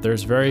game, but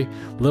there's very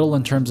little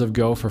in terms of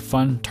Go for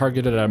fun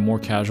targeted at a more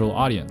casual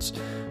audience.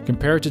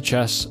 Compared to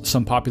chess,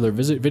 some popular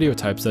video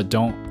types that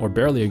don't or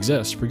barely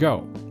exist for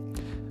Go.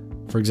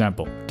 For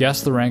example,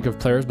 guess the rank of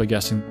players by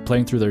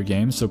playing through their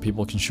games so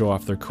people can show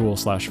off their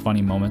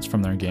cool/funny moments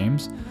from their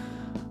games.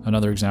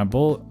 Another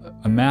example,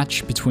 a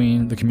match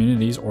between the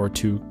communities or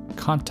two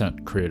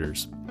content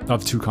creators. I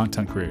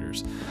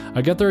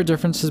get there are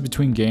differences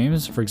between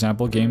games. For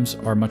example, games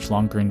are much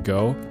longer in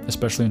Go,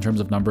 especially in terms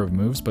of number of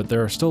moves, but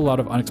there are still a lot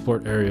of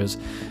unexplored areas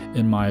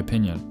in my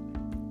opinion.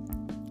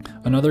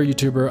 Another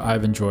YouTuber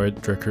I've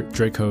enjoyed,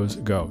 Draco's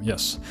Go.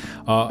 Yes,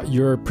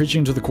 you're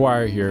preaching to the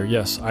choir here.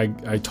 Yes,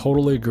 I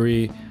totally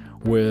agree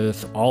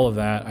with all of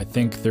that. I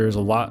think there's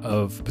a lot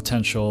of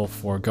potential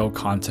for Go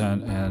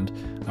content, and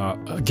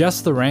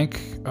Guess the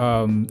Rank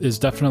is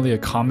definitely a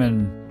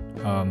common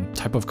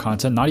type of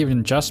content, not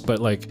even just, but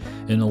like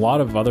in a lot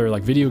of other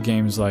like video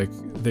games, like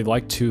they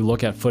like to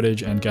look at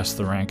footage and guess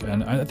the rank.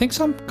 And I think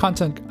some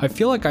content, I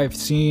feel like I've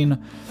seen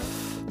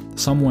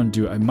someone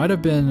do, it might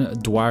have been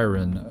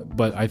Dwyron,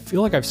 but I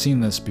feel like I've seen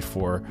this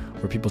before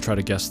where people try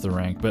to guess the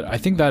rank. But I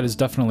think that is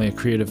definitely a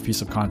creative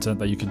piece of content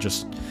that you can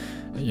just,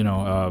 you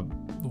know,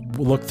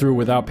 look through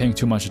without paying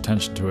too much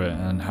attention to it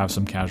and have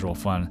some casual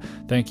fun.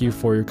 Thank you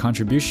for your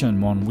contribution,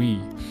 Mon Wee.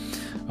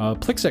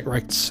 Plixek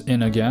writes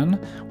in again,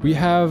 we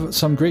have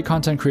some great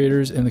content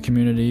creators in the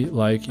community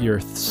like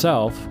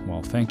yourself.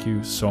 Well, thank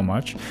you so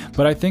much.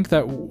 But I think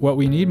that what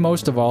we need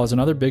most of all is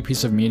another big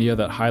piece of media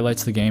that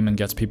highlights the game and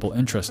gets people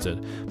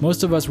interested.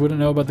 Most of us wouldn't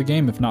know about the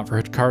game if not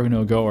for Hikaru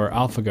no Go or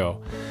AlphaGo.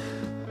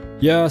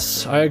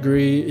 Yes, I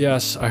agree.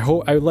 Yes,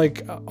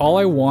 all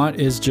I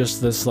want is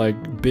just this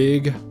like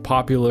big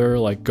popular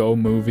like Go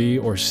movie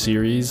or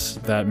series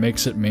that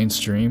makes it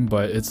mainstream,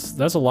 but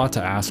that's a lot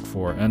to ask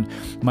for. And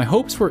my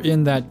hopes were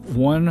in that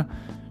one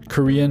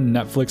Korean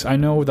Netflix. I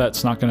know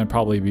that's not going to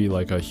probably be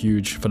like a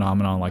huge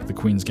phenomenon like The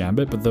Queen's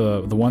Gambit, but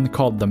the one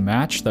called The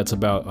Match that's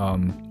about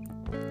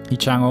Lee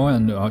Chang-ho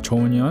and Cho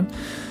Eun-yeon.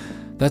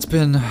 That's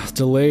been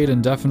delayed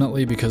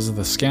indefinitely because of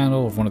the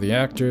scandal of one of the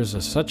actors.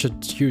 It's such a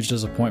huge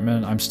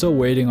disappointment. I'm still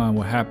waiting on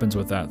what happens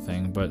with that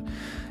thing. But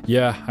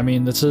yeah, I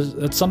mean, it's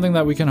something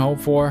that we can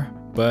hope for.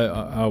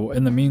 But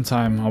in the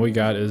meantime, all we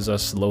got is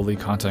us lowly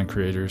content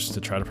creators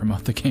to try to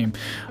promote the game.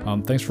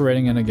 Thanks for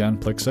writing in again,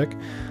 Plixik.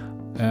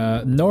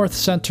 North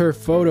Center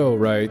Photo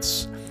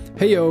writes,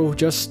 hey yo,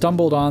 just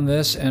stumbled on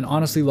this and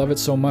honestly love it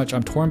so much.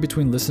 I'm torn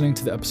between listening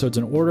to the episodes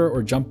in order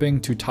or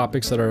jumping to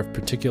topics that are of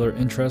particular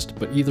interest,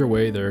 but either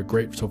way, they're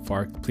great so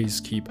far.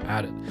 Please keep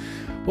at it.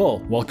 Well,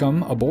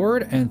 welcome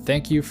aboard and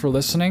thank you for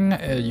listening.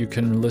 You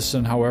can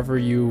listen however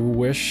you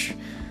wish.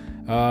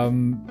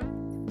 And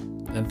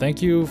thank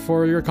you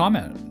for your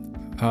comment.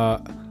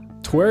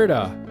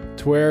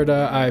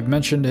 Tuerda, I've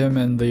mentioned him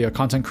in the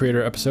content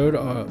creator episode,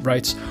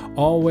 writes,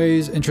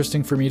 always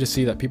interesting for me to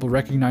see that people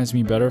recognize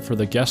me better for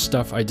the guest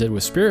stuff I did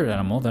with Spirit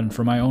Animal than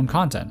for my own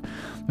content.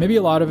 Maybe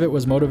a lot of it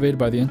was motivated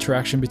by the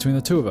interaction between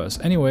the two of us.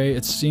 Anyway,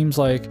 it seems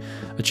like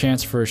a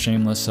chance for a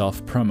shameless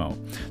self-promo.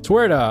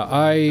 Tuerda,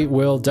 I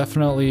will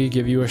definitely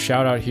give you a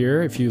shout out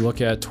here. If you look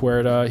at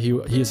Tuerda,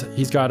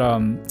 he's got a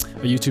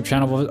YouTube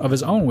channel of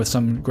his own with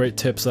some great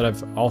tips that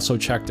I've also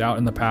checked out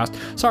in the past.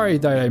 Sorry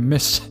that I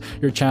missed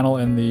your channel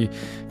in the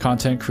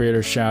content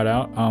creator shout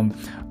out.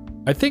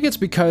 I think it's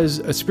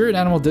because Spirit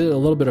Animal did a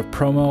little bit of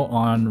promo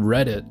on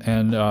Reddit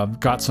and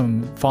got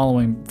some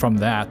following from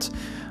that.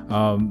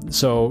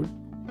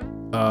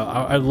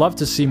 I'd love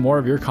to see more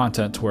of your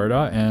content,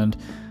 Tuerda, and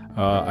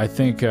I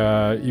think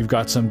you've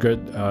got some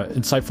good,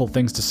 insightful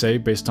things to say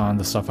based on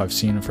the stuff I've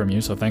seen from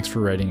you, so thanks for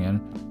writing in.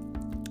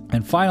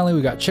 And finally,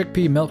 we got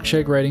Chickpea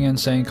Milkshake writing in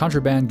saying,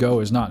 Contraband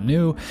Go is not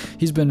new.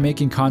 He's been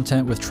making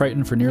content with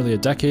Triton for nearly a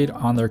decade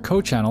on their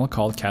co-channel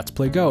called Cats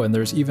Play Go, and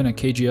there's even a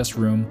KGS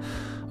room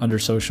under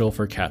social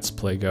for Cats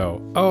Play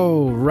Go.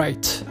 Oh,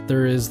 right.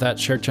 There is that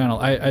shared channel.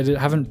 I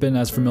haven't been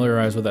as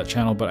familiarized with that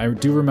channel, but I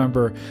do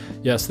remember,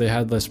 yes, they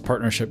had this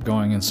partnership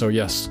going. And so,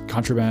 yes,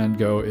 Contraband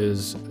Go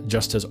is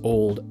just as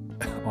old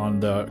on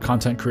the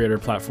content creator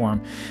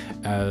platform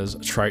as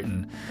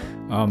Triton.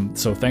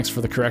 So thanks for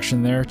the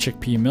correction there,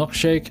 Chickpea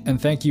Milkshake. And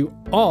thank you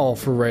all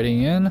for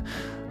writing in.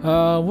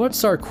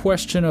 What's our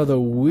question of the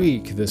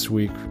week this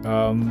week?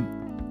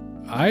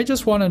 I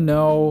just want to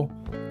know,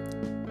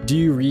 do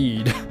you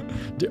read?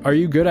 Are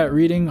you good at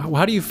reading?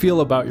 How do you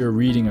feel about your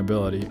reading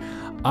ability?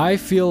 I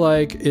feel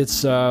like it's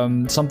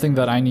something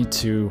that I need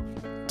to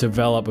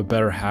develop a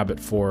better habit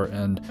for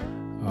and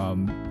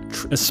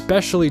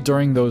especially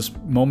during those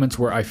moments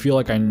where I feel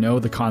like I know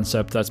the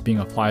concept that's being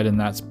applied in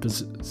that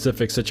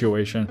specific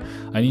situation,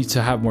 I need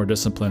to have more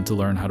discipline to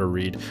learn how to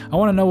read. I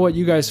want to know what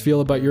you guys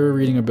feel about your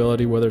reading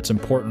ability, whether it's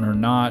important or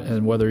not,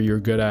 and whether you're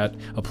good at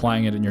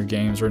applying it in your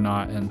games or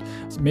not, and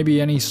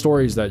maybe any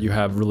stories that you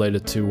have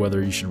related to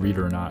whether you should read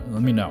or not.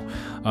 Let me know.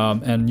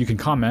 And you can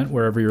comment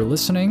wherever you're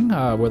listening,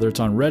 whether it's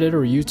on Reddit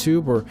or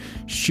YouTube, or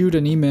shoot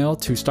an email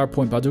to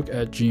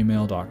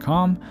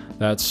starpointbaduk@gmail.com.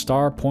 That's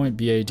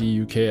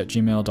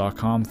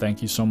starpointbaduk@gmail.com.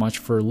 Thank you so much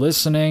for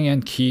listening,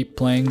 and keep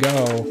playing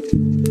Go.